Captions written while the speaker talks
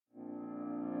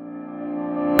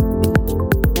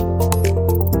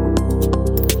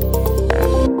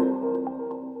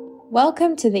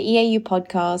Welcome to the EAU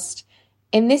podcast.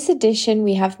 In this edition,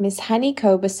 we have Ms. Hanny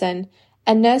Koberson,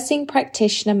 a nursing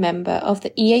practitioner member of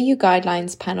the EAU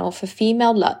Guidelines panel for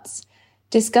female LUTs,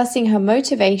 discussing her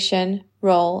motivation,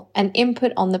 role, and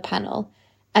input on the panel,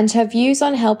 and her views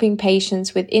on helping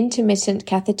patients with intermittent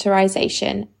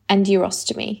catheterization and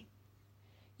urostomy.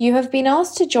 You have been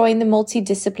asked to join the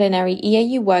multidisciplinary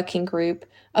EAU working group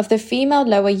of the Female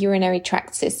Lower Urinary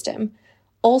Tract System,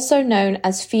 also known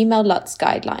as Female LUTs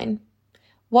Guideline.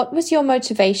 What was your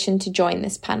motivation to join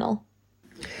this panel?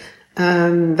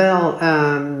 This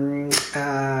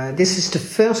is the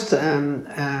first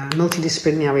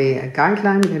multidisciplinary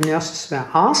guideline the nurses were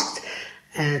asked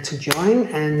to join,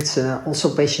 and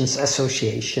also patients'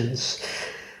 associations.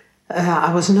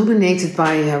 I was nominated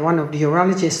by one of the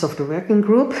urologists of the working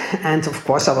group, and of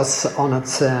course I was honored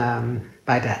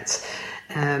by that.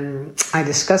 I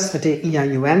discussed with the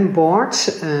EIUN board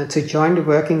to join the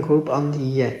working group on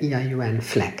the EIUN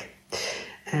flag.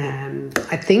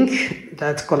 I think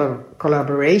that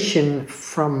collaboration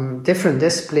from different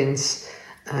disciplines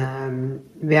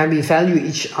where we value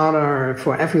each other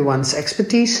for everyone's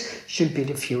expertise should be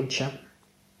the future.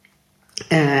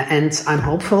 And I'm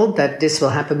hopeful that this will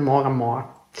happen more and more.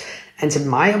 And in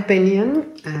my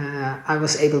opinion, I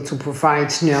was able to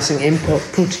provide nursing input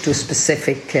to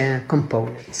specific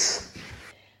components.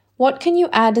 What can you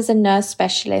add as a nurse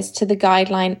specialist to the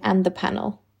guideline and the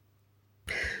panel?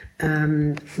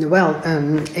 In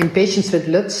patients with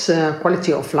LUTs,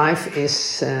 quality of life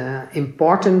is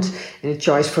important in the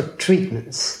choice for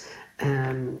treatments.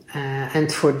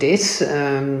 And for this,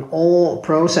 all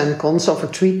pros and cons of a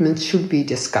treatment should be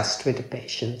discussed with the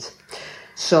patient,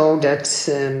 so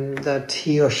that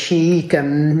he or she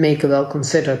can make a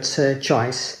well-considered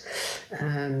choice.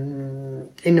 In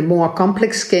the more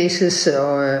complex cases,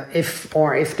 if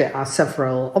there are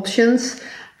several options,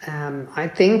 I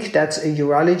think that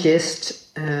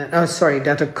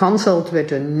that a consult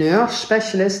with a nurse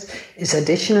specialist is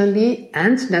additionally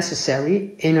and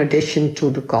necessary in addition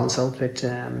to the consult with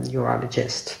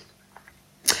urologist.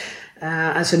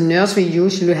 As a nurse, we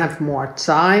usually have more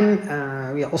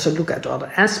time. We also look at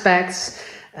other aspects.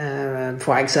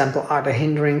 For example, are there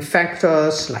hindering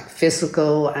factors like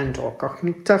physical and or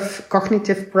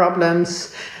cognitive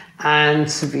problems?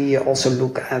 And we also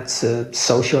look at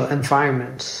social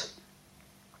environments.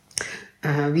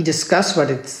 We discuss what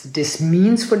this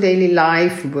means for daily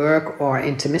life, work, or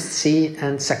intimacy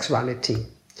and sexuality,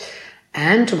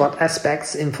 and what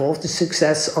aspects involve the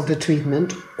success of the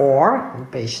treatment, or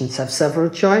patients have several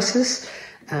choices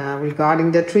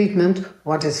regarding the treatment,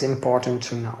 what is important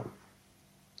to know.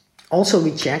 Also,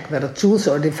 we check whether tools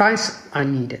or devices are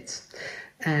needed.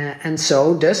 And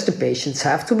so, does the patients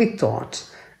have to be taught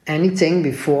anything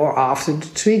before or after the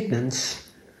treatments?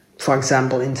 For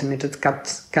example, intermittent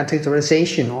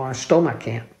catheterization or stoma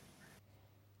care.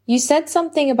 You said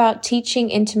something about teaching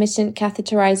intermittent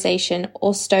catheterization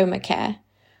or stoma care.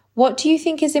 What do you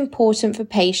think is important for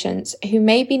patients who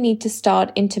maybe need to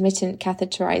start intermittent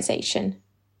catheterization?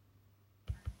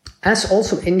 As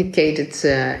also indicated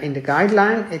in the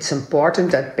guideline, it's important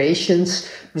that patients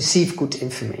receive good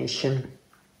information.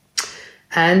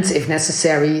 And if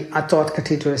necessary, are taught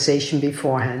catheterization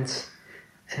beforehand.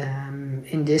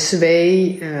 In this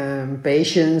way,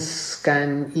 patients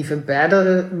can even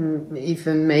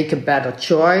make a better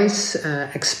choice,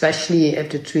 especially if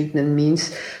the treatment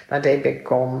means that they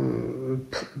become,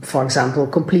 for example,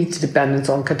 completely dependent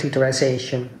on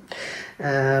catheterization.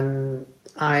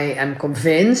 I am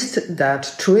convinced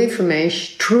that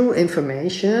true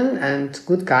information and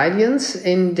good guidance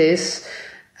in this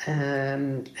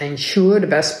ensure the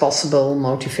best possible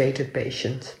motivated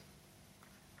patient.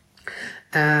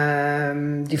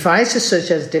 Devices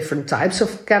such as different types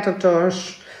of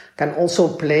catheters can also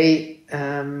play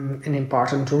an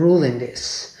important role in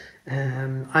this.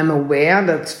 I'm aware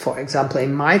that, for example,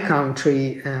 in my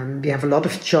country, we have a lot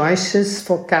of choices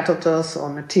for catheters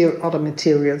or other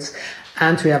materials,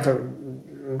 and we have a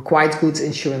quite good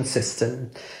insurance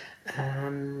system.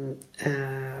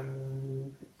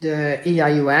 The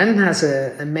EIUN has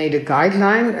made a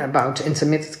guideline about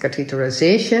intermittent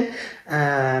catheterization,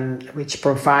 which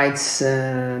provides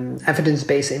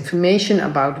evidence-based information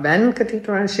about when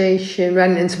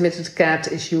intermittent cath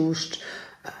is used,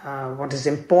 what is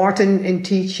important in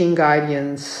teaching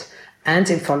guidance and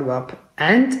in follow-up,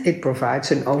 and it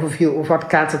provides an overview of what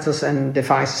catheters and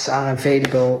devices are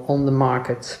available on the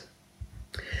market.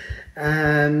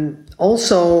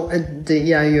 Also,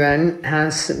 the EIUN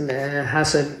has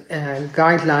a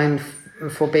guideline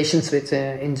for patients with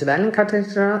indwelling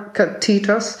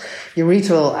catheters,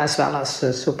 urethral as well as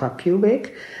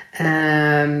suprapubic.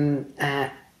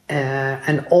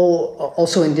 And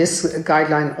also in this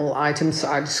guideline, all items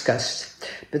are discussed,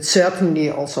 but certainly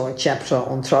also a chapter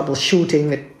on troubleshooting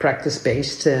with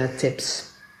practice-based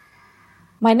tips.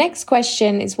 My next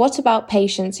question is, what about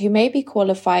patients who maybe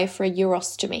qualify for a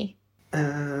urostomy?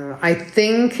 I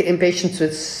think in patients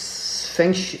with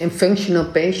functional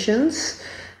patients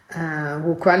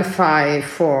who qualify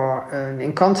for an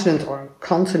incontinent or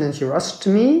continent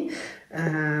urostomy,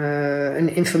 an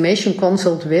information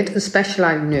consult with a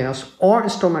specialized nurse or a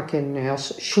stomach care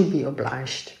nurse should be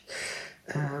obliged.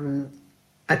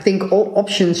 I think all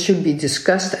options should be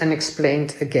discussed and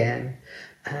explained again.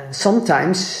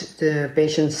 Sometimes the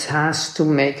patient has to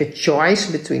make a choice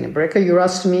between a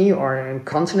brachiourostomy or an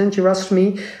incontinent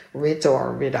urostomy with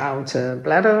or without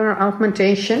bladder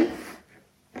augmentation.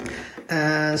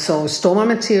 So stoma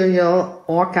material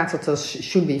or catheters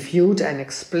should be viewed and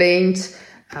explained.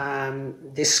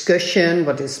 Discussion,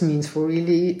 what this means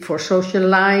for social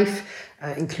life,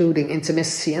 including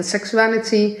intimacy and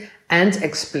sexuality, and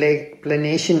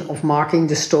explanation of marking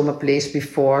the stoma place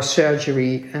before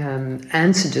surgery,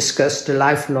 and to discuss the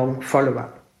lifelong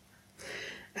follow-up.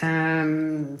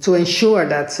 To ensure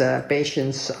that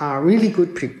patients are really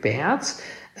good prepared,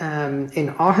 in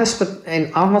our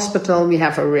hospital, we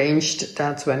have arranged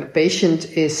that when a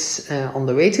patient is on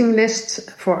the waiting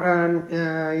list for a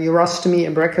urostomy,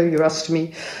 a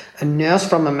brachiourostomy, a nurse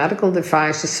from a medical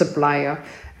devices supplier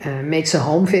makes a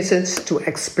home visit to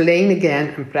explain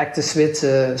again and practice with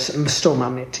stoma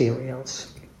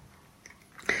materials.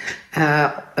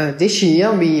 This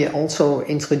year, we also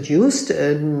introduced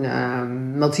a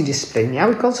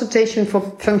multidisciplinary consultation for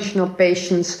functional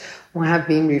patients who have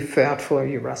been referred for a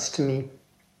urostomy.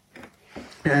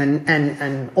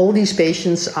 And all these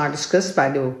patients are discussed by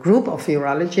the group of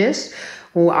urologists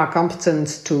who are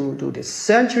competent to do this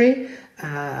surgery,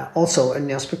 also a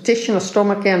nurse practitioner,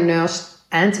 stomach care nurse,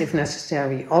 and if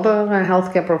necessary, other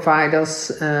healthcare providers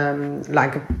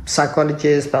like a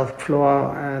psychologist, pelvic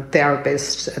floor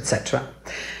therapists, etc.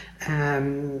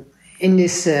 In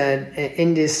this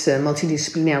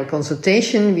multidisciplinary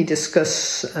consultation, we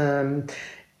discuss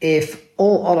if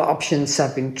all other options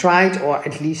have been tried or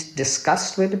at least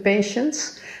discussed with the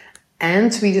patients,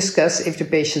 and we discuss if the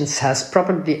patients has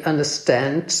properly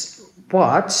understand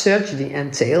what surgery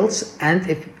entails and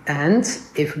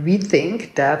if we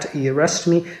think that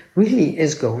urostomy really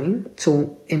is going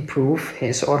to improve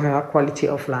his or her quality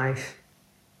of life.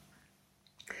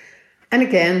 And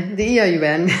again, the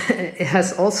EAUN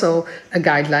has also a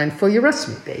guideline for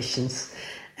urostomy patients.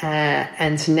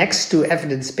 And next to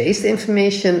evidence-based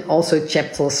information, also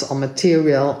chapters on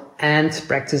material and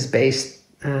practice-based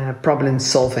problem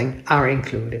solving are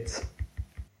included.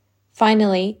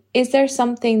 Finally, is there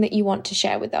something that you want to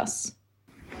share with us?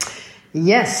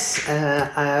 Yes.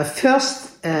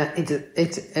 First,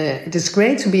 it is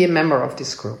great to be a member of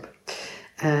this group.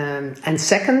 And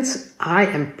second, I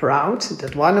am proud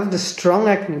that one of the strong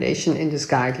recommendations in this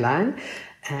guideline,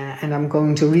 and I'm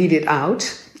going to read it out,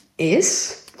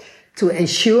 is to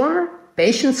ensure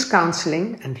patients'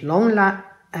 counseling and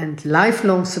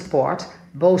lifelong support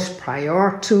both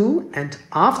prior to and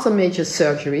after major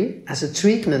surgery as a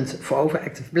treatment for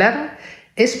overactive bladder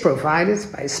is provided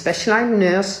by a specialized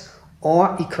nurse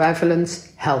or equivalent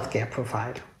healthcare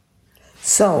provider.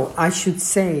 So I should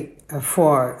say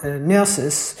for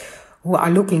nurses who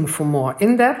are looking for more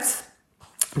in-depth,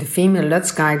 the Female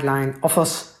LUTS guideline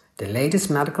offers the latest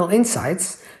medical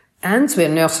insights, and where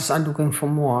nurses are looking for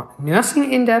more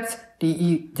nursing in-depth,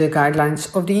 the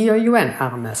guidelines of the EAUN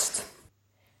are a must.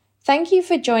 Thank you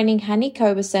for joining Hanny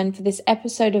Koberson for this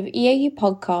episode of EAU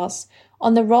Podcast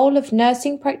on the role of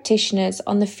nursing practitioners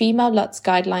on the Female LUTS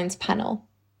Guidelines panel.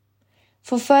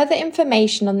 For further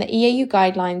information on the EAU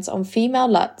guidelines on female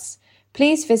LUTS,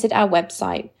 please visit our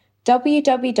website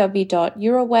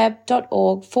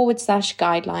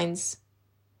www.euroweb.org/guidelines.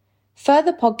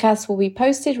 Further podcasts will be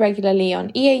posted regularly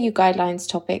on EAU guidelines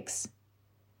topics.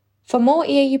 For more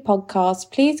EAU podcasts,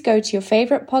 please go to your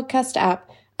favourite podcast app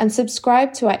and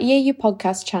subscribe to our EAU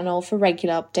podcast channel for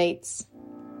regular updates.